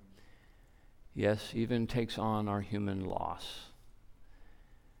suffering, yes, even takes on our human loss.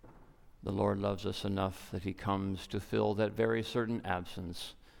 The Lord loves us enough that he comes to fill that very certain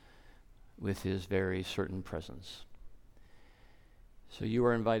absence with his very certain presence. So you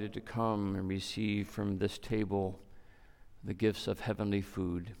are invited to come and receive from this table the gifts of heavenly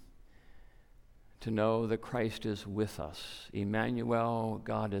food, to know that Christ is with us. Emmanuel,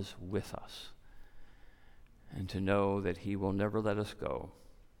 God is with us. And to know that he will never let us go.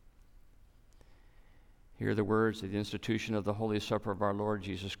 Hear the words of the institution of the Holy Supper of our Lord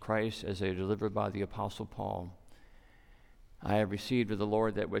Jesus Christ as they are delivered by the Apostle Paul. I have received of the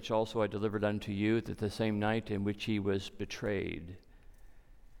Lord that which also I delivered unto you, that the same night in which he was betrayed,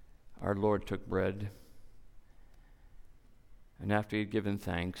 our Lord took bread, and after he had given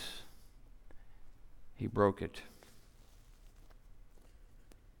thanks, he broke it.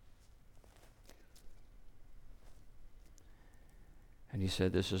 And he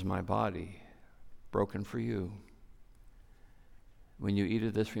said, "This is my body, broken for you. When you eat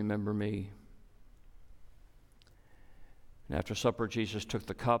of this, remember me." And after supper, Jesus took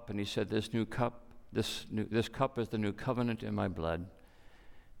the cup, and he said, This cup is the new covenant in my blood.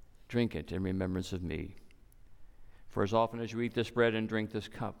 Drink it in remembrance of me. For as often as you eat this bread and drink this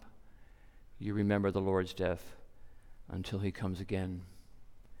cup, you remember the Lord's death until he comes again.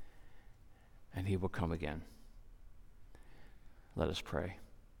 And he will come again. Let us pray.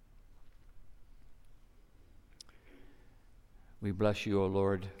 We bless you, O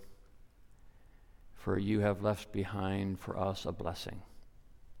Lord, for you have left behind for us a blessing.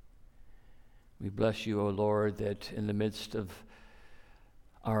 We bless you, O Lord, that in the midst of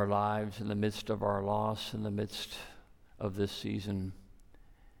our lives, in the midst of our loss, in the midst of this season,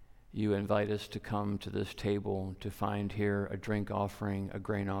 you invite us to come to this table to find here a drink offering, a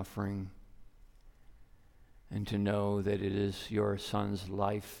grain offering, and to know that it is your Son's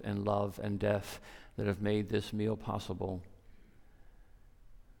life and love and death that have made this meal possible.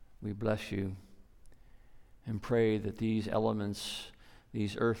 We bless you and pray that these elements,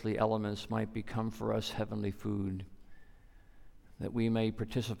 these earthly elements, might become for us heavenly food, that we may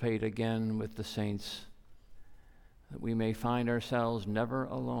participate again with the saints, that we may find ourselves never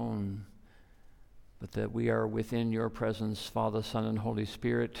alone, but that we are within your presence, Father, Son, and Holy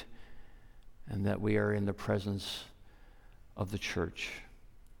Spirit, and that we are in the presence of the church.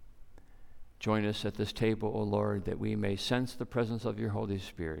 Join us at this table, O Lord, that we may sense the presence of your Holy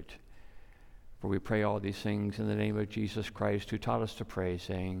Spirit. For we pray all these things in the name of Jesus Christ, who taught us to pray,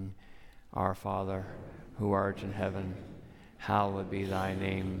 saying, Our Father, who art in heaven, hallowed be thy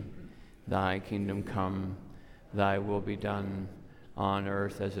name. Thy kingdom come, thy will be done, on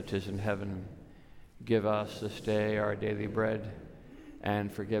earth as it is in heaven. Give us this day our daily bread,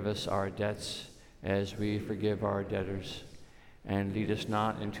 and forgive us our debts as we forgive our debtors. And lead us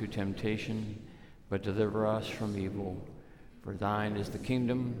not into temptation, but deliver us from evil. For thine is the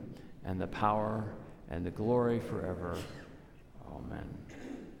kingdom, and the power, and the glory forever. Amen.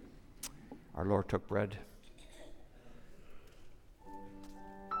 Our Lord took bread.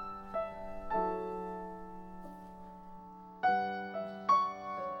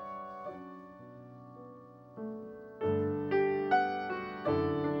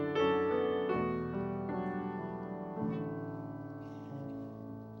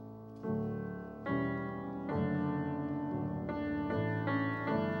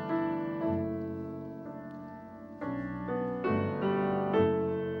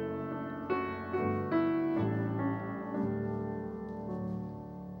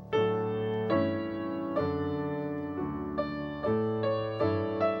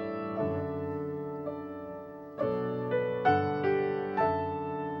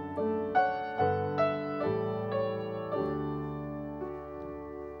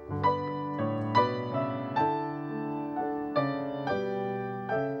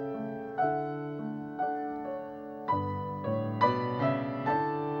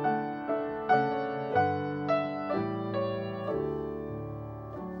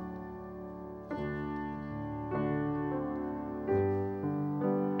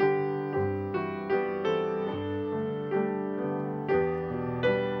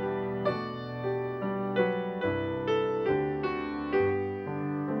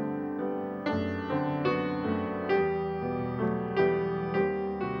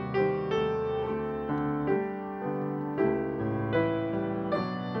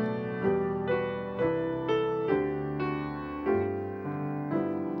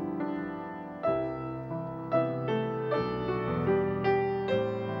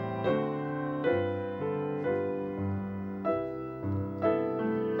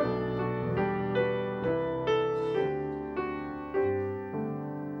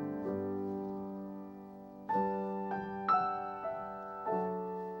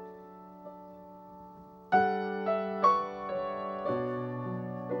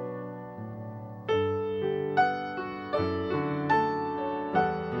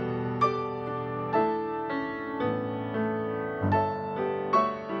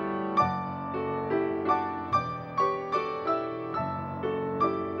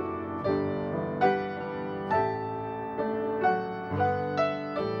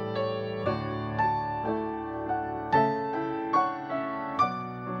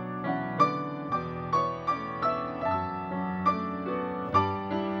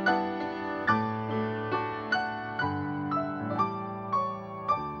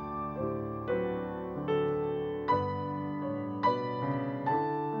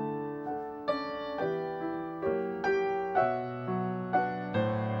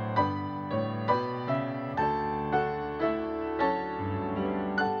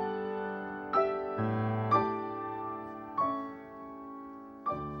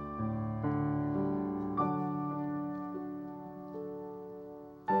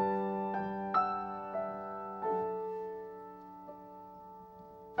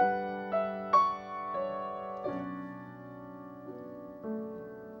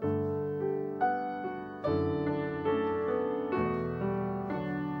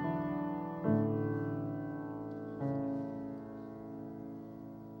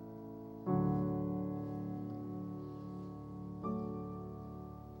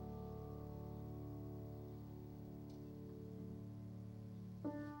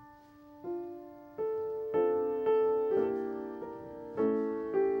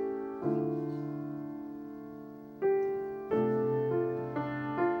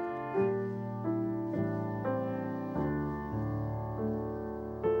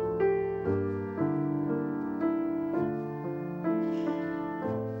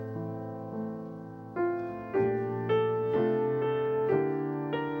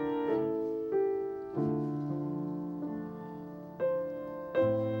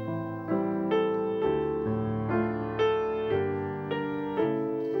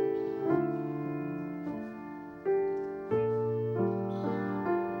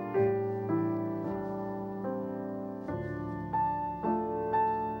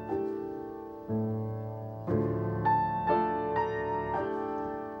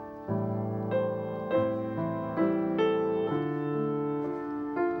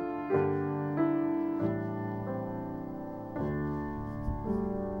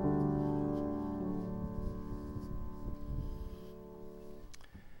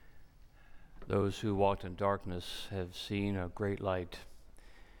 Those who walked in darkness have seen a great light.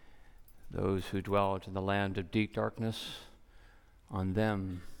 Those who dwelt in the land of deep darkness, on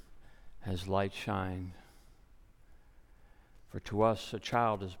them has light shined. For to us a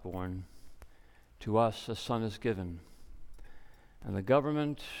child is born, to us a son is given, and the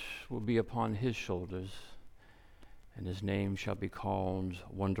government will be upon his shoulders, and his name shall be called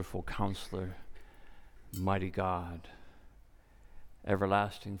Wonderful Counselor, Mighty God,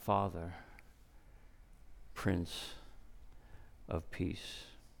 Everlasting Father, Prince of Peace.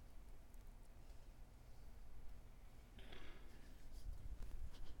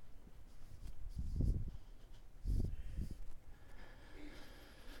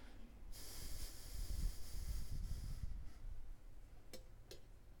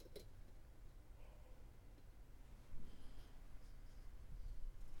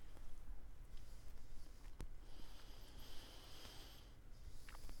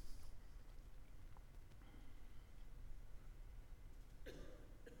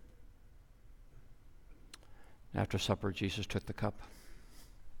 After supper, Jesus took the cup.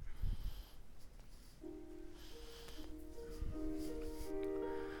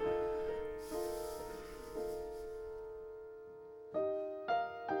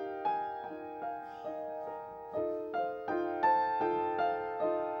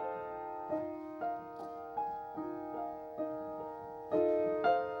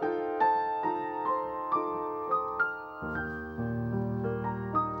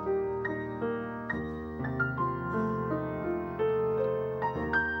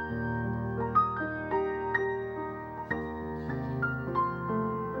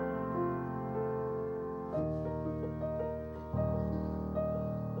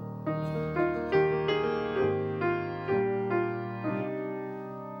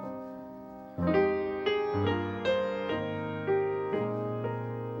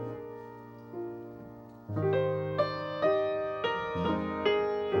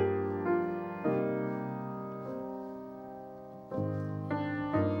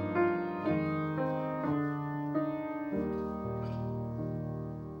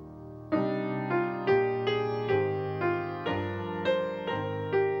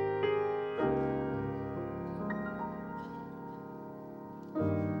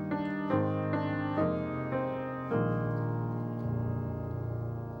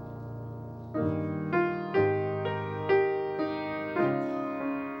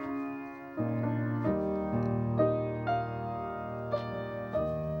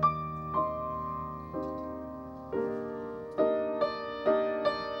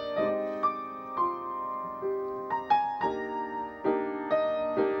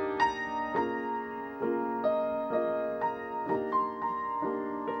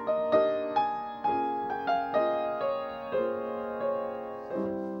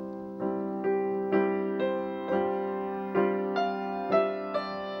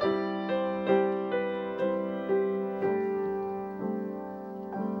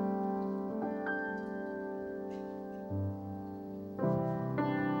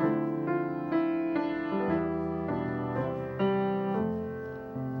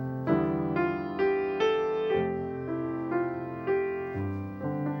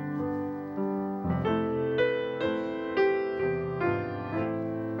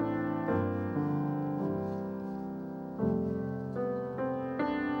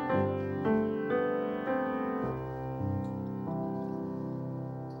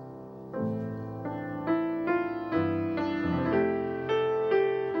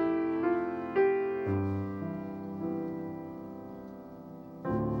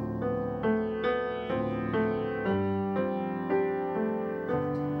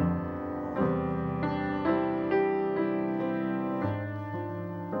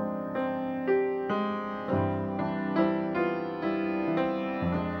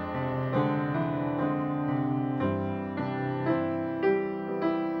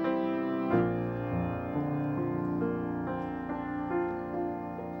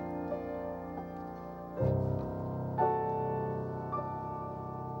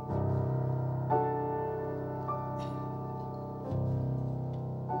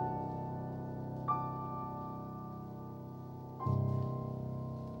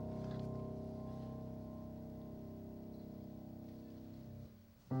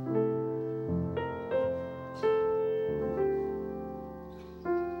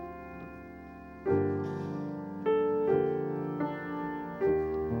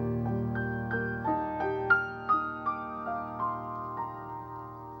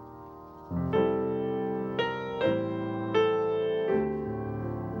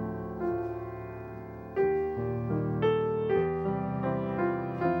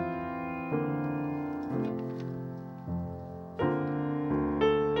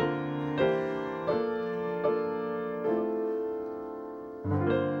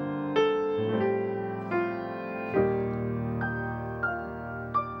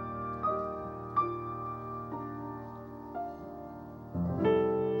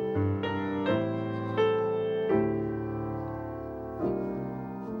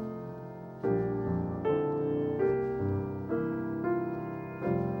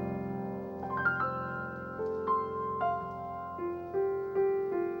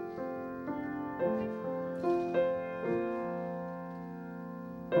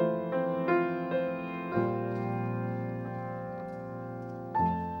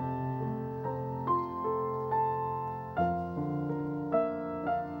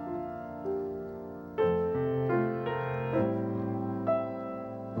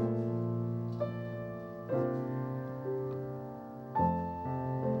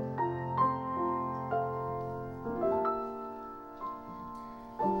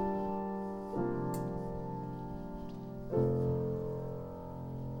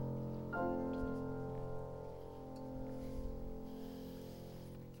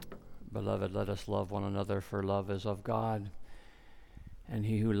 Beloved, let us love one another, for love is of God. And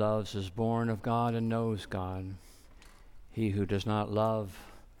he who loves is born of God and knows God. He who does not love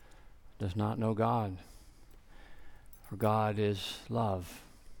does not know God, for God is love.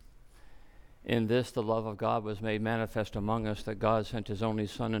 In this, the love of God was made manifest among us, that God sent his only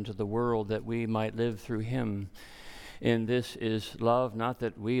Son into the world that we might live through him. In this is love, not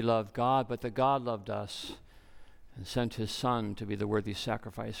that we loved God, but that God loved us and sent his Son to be the worthy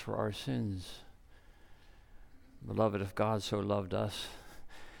sacrifice for our sins. Beloved, if God so loved us,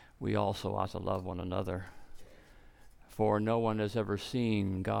 we also ought to love one another. For no one has ever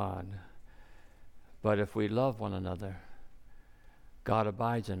seen God. But if we love one another, God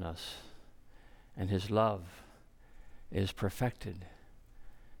abides in us, and his love is perfected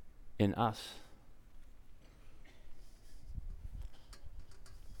in us.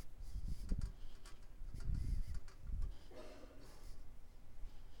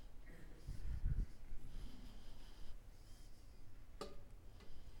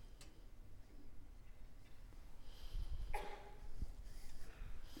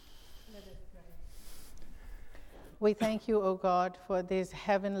 We thank you, O God, for this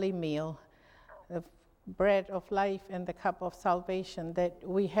heavenly meal, the bread of life and the cup of salvation that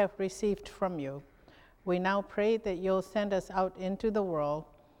we have received from you. We now pray that you'll send us out into the world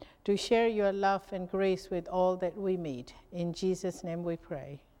to share your love and grace with all that we meet. In Jesus' name we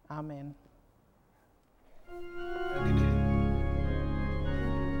pray. Amen.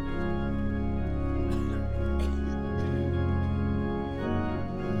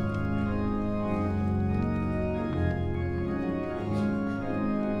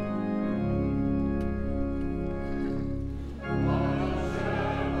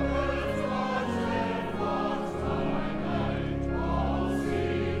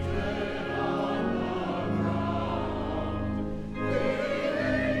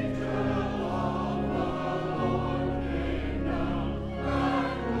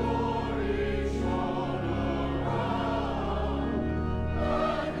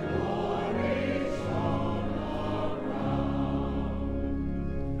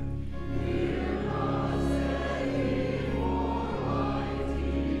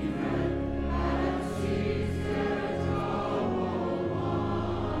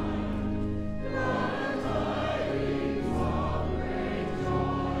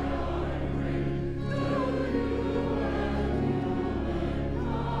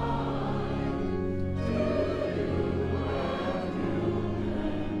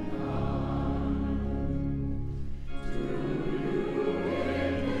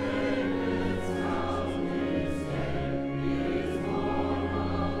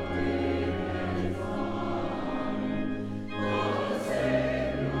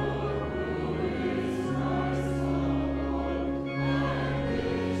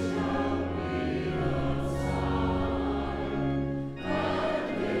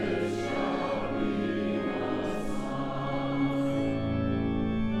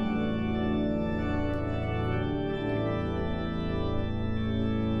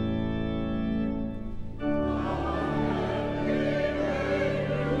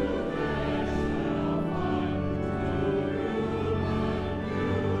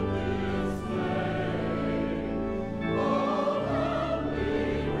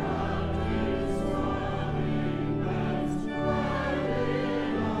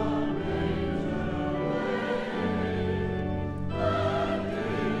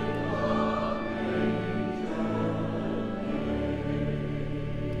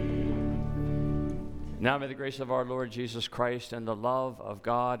 Now may the grace of our Lord Jesus Christ and the love of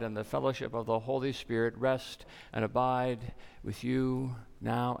God and the fellowship of the Holy Spirit rest and abide with you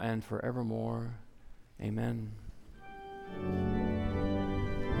now and forevermore. Amen.